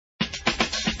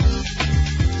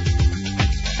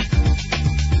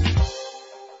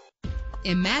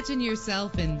Imagine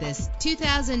yourself in this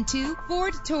 2002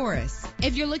 Ford Taurus.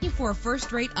 If you're looking for a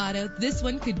first-rate auto, this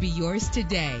one could be yours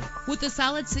today. With a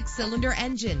solid 6-cylinder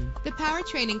engine, the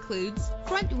powertrain includes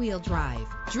front-wheel drive,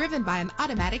 driven by an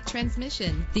automatic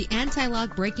transmission. The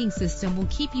anti-lock braking system will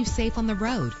keep you safe on the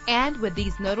road. And with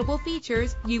these notable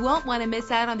features, you won't want to miss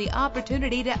out on the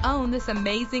opportunity to own this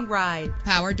amazing ride.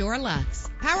 Power door locks,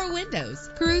 power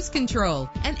windows, cruise control,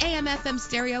 an AM/FM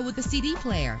stereo with a CD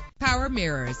player, power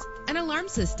mirrors, an alarm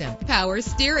system, power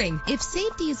steering. If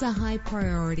safety is a high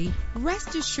priority,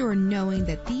 rest assured knowing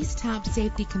that these top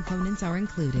safety components are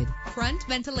included: front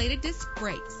ventilated disc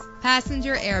brakes,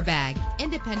 passenger airbag,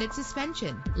 independent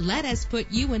suspension. Let us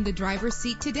put you in the driver's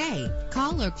seat today.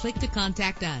 Call or click to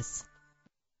contact us.